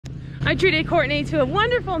I treated Courtney to a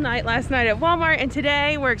wonderful night last night at Walmart, and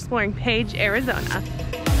today we're exploring Page, Arizona.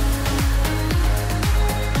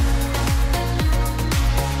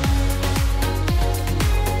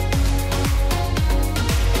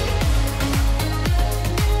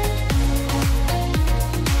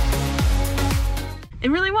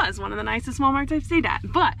 It really was one of the nicest Walmarts I've stayed at,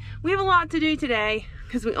 but we have a lot to do today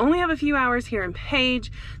because we only have a few hours here in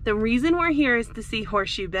Page. The reason we're here is to see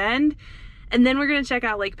Horseshoe Bend, and then we're gonna check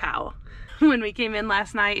out Lake Powell. When we came in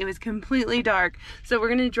last night, it was completely dark, so we're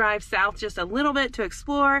gonna drive south just a little bit to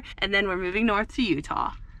explore, and then we're moving north to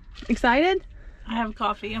Utah. Excited? I have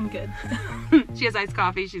coffee, I'm good. She has iced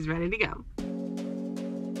coffee, she's ready to go.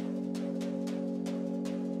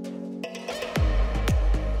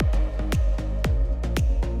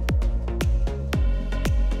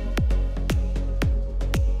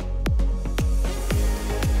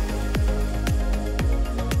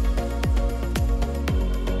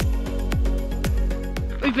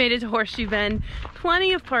 We've made it to Horseshoe Bend.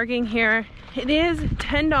 Plenty of parking here. It is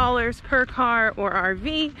 $10 per car or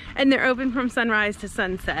RV, and they're open from sunrise to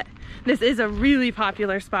sunset. This is a really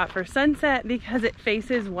popular spot for sunset because it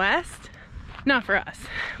faces west. Not for us.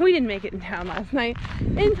 We didn't make it in town last night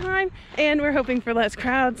in time, and we're hoping for less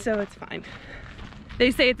crowds, so it's fine.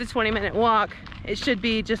 They say it's a 20-minute walk. It should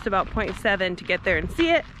be just about 0.7 to get there and see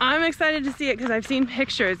it. I'm excited to see it because I've seen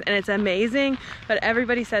pictures and it's amazing, but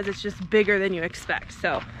everybody says it's just bigger than you expect,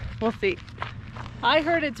 so we'll see. I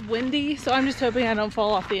heard it's windy, so I'm just hoping I don't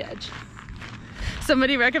fall off the edge.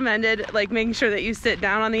 Somebody recommended like making sure that you sit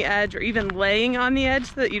down on the edge or even laying on the edge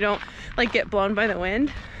so that you don't like get blown by the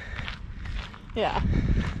wind. Yeah,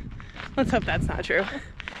 let's hope that's not true.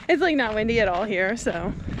 It's like not windy at all here,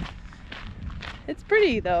 so it's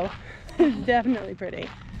pretty though. It's definitely pretty.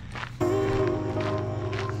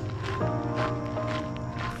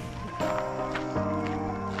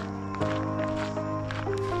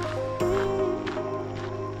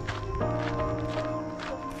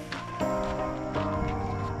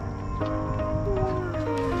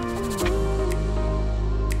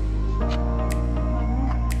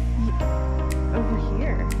 Over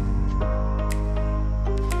here.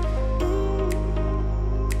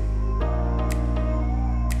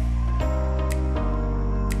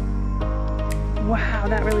 Wow,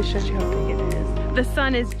 that really shows you how big it is. The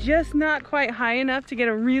sun is just not quite high enough to get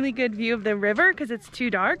a really good view of the river because it's too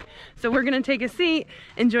dark. So we're gonna take a seat,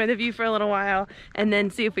 enjoy the view for a little while, and then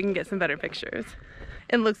see if we can get some better pictures.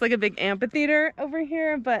 It looks like a big amphitheater over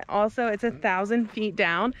here, but also it's 1,000 feet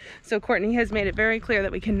down. So Courtney has made it very clear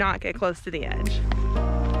that we cannot get close to the edge.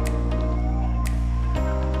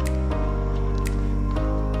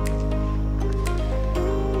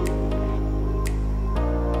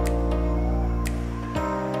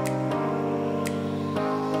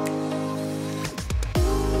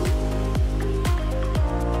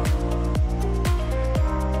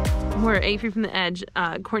 We're 8 feet from the edge.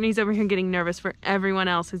 Courtney's over here getting nervous for everyone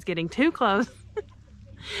else who's getting too close.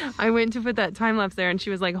 I went to put that time lapse there and she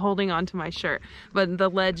was like holding on to my shirt, but the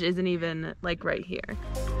ledge isn't even like right here.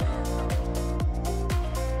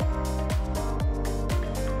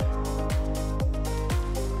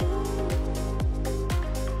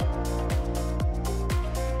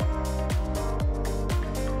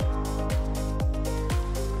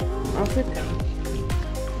 I'll sit down.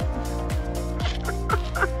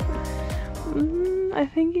 I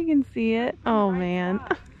think you can see it. Oh man.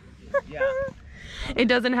 It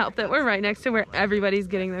doesn't help that we're right next to where everybody's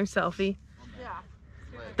getting their selfie.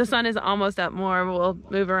 The sun is almost up more. We'll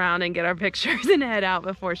move around and get our pictures and head out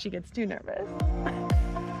before she gets too nervous.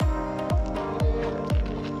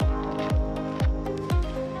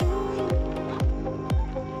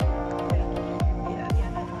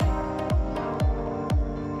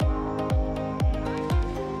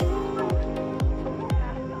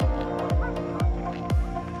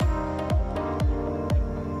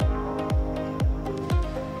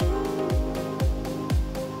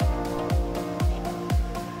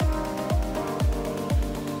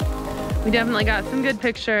 We definitely got some good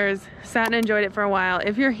pictures, sat and enjoyed it for a while.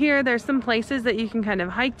 If you're here, there's some places that you can kind of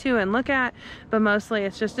hike to and look at, but mostly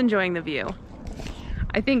it's just enjoying the view.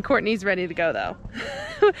 I think Courtney's ready to go though.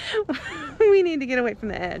 We need to get away from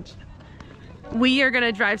the edge. We are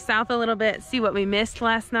gonna drive south a little bit, see what we missed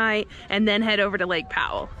last night, and then head over to Lake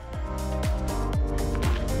Powell.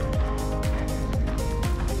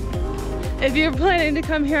 If you're planning to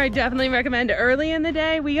come here, I definitely recommend early in the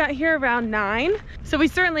day. We got here around 9, so we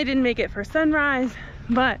certainly didn't make it for sunrise,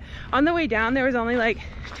 but on the way down, there was only like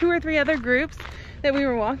 2 or 3 other groups that we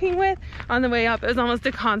were walking with. On the way up, it was almost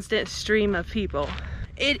a constant stream of people.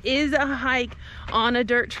 It is a hike on a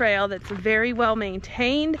dirt trail that's very well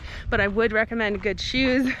maintained, but I would recommend good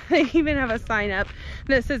shoes. They even have a sign up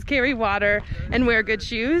that says carry water and wear good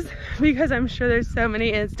shoes, because I'm sure there's so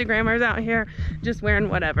many Instagrammers out here just wearing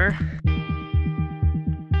whatever.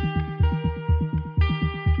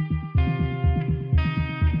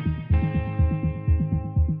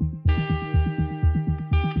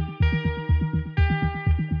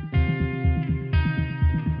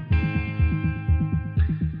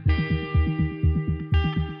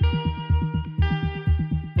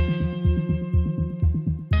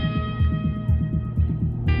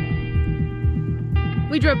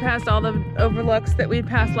 We drove past all the overlooks that we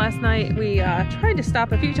passed last night. We tried to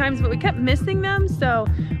stop a few times, but we kept missing them, so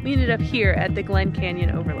we ended up here at the Glen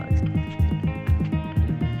Canyon Overlook.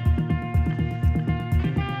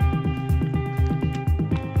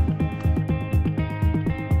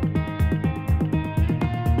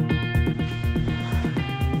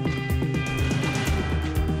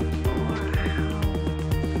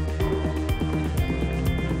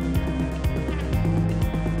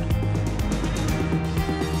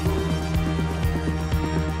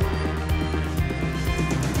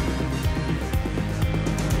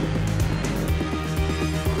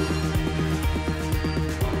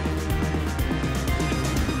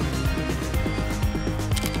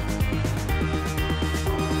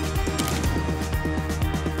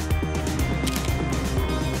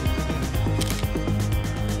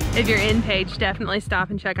 If you're in Page, definitely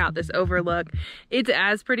stop and check out this overlook. It's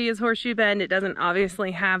as pretty as Horseshoe Bend. It doesn't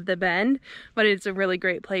obviously have the bend, but it's a really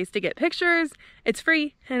great place to get pictures. It's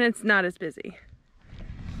free and it's not as busy.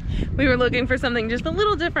 We were looking for something just a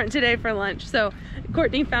little different today for lunch, so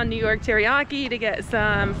Courtney found New York Teriyaki to get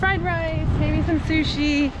some fried rice, maybe some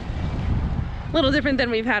sushi. A little different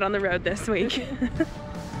than we've had on the road this week.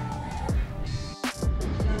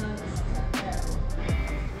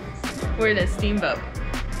 We're in a steamboat,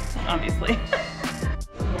 obviously.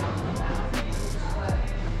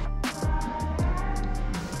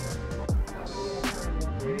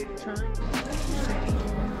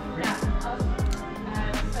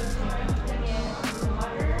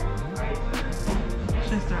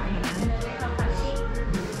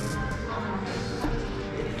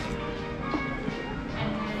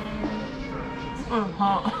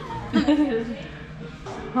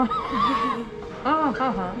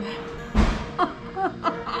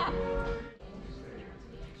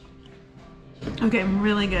 Okay,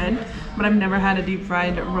 really good, but I've never had a deep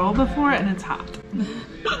fried roll before and it's hot.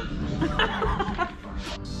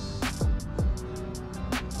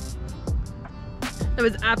 It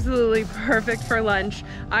was absolutely perfect for lunch.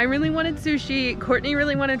 I really wanted sushi, Courtney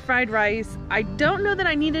really wanted fried rice. I don't know that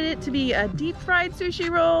I needed it to be a deep fried sushi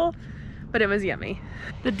roll, but it was yummy.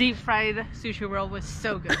 The deep fried sushi roll was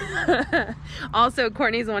so good. Also,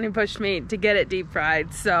 Courtney's the one who pushed me to get it deep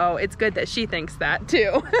fried, so it's good that she thinks that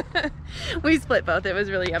too. We split both, it was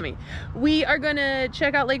really yummy. We are gonna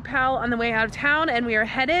check out Lake Powell on the way out of town, and we are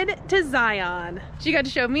headed to Zion. She got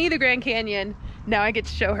to show me the Grand Canyon, now I get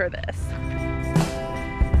to show her this.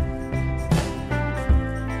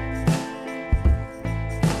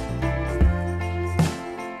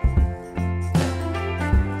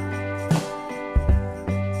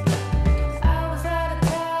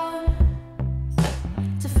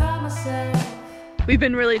 We've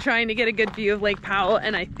been really trying to get a good view of Lake Powell,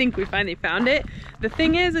 and I think we finally found it. The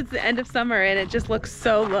thing is, it's the end of summer and it just looks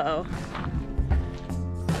so low.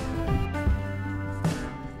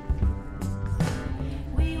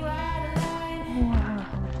 Wow.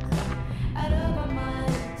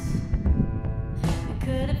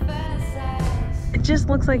 It just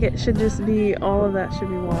looks like it should just be, all of that should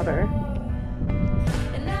be water.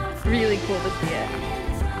 Really cool to see it.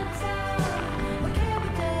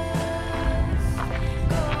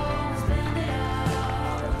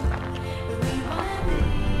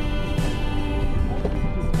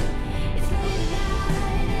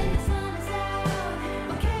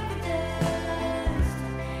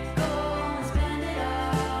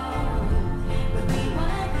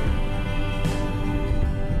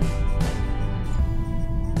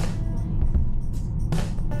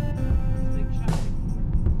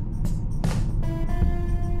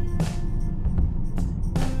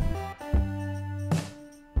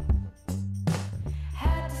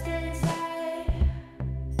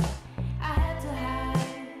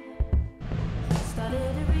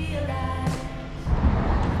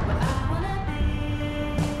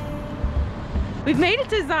 We've made it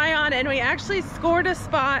to Zion, and we actually scored a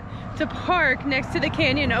spot to park next to the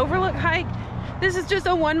Canyon Overlook hike. This is just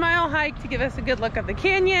a 1 mile hike to give us a good look of the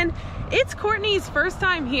canyon. It's Courtney's first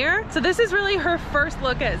time here, so this is really her first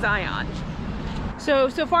look at Zion.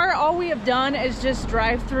 So far all we have done is just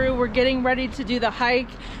drive through. We're getting ready to do the hike,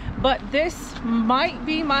 but this might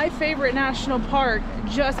be my favorite national park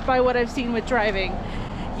just by what I've seen with driving.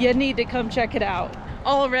 You need to come check it out.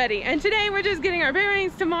 Already. And today we're just getting our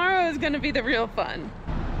bearings. Tomorrow is going to be the real fun.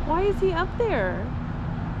 Why is he up there?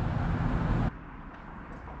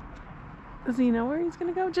 Does he know where he's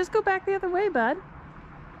going to go? Just go back the other way, bud.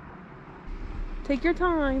 Take your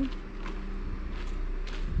time.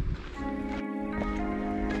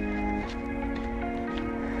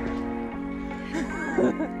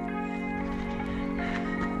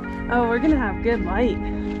 Oh, we're going to have good light.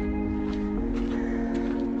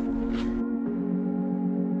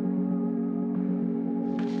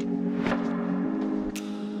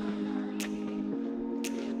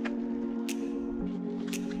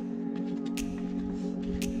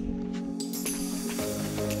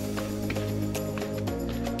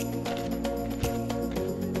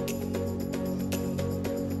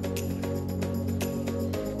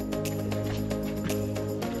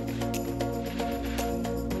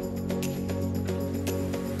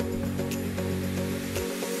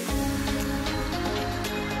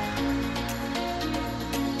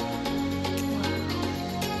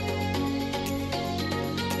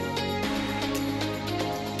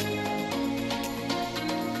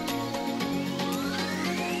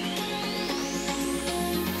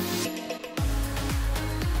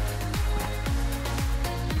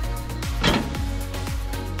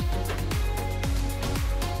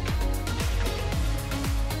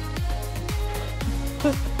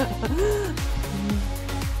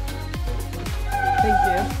 Thank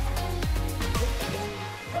you.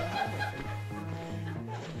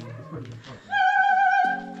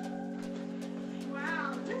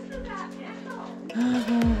 Wow, this is that echo.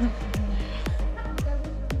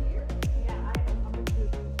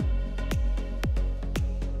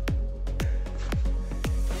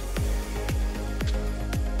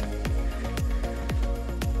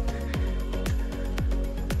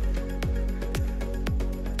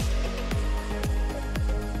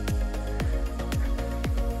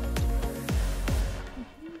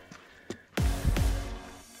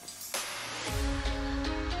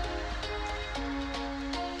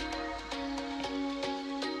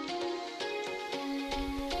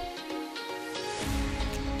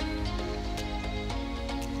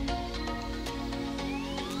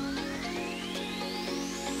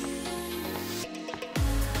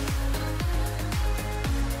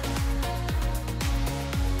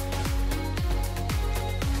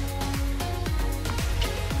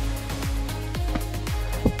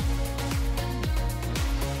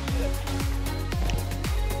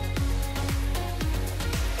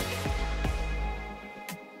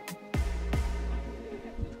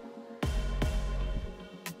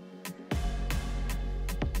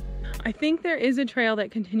 I think there is a trail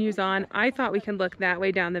that continues on. I thought we could look that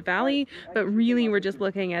way down the valley, but really we're just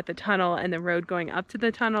looking at the tunnel and the road going up to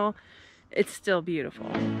the tunnel. It's still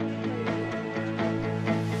beautiful.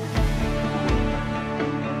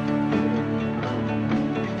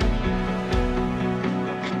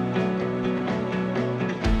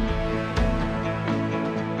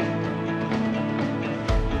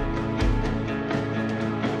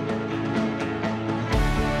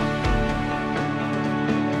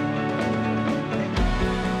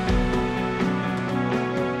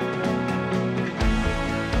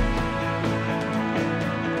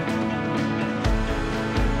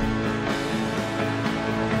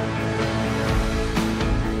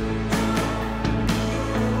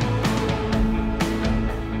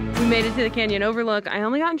 Made it to the Canyon Overlook. I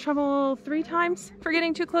only got in trouble 3 times for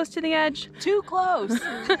getting too close to the edge. Too close.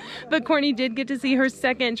 But Courtney did get to see her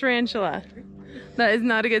second tarantula. That is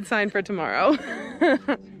not a good sign for tomorrow.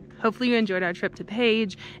 Hopefully you enjoyed our trip to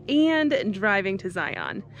Page and driving to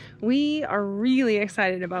Zion. We are really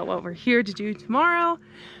excited about what we're here to do tomorrow.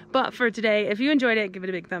 But for today, if you enjoyed it, give it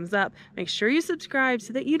a big thumbs up. Make sure you subscribe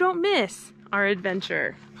so that you don't miss our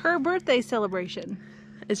adventure. Her birthday celebration.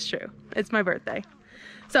 It's true. It's my birthday.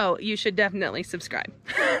 So you should definitely subscribe.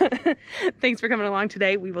 Thanks for coming along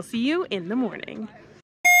today. We will see you in the morning.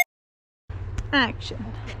 Action.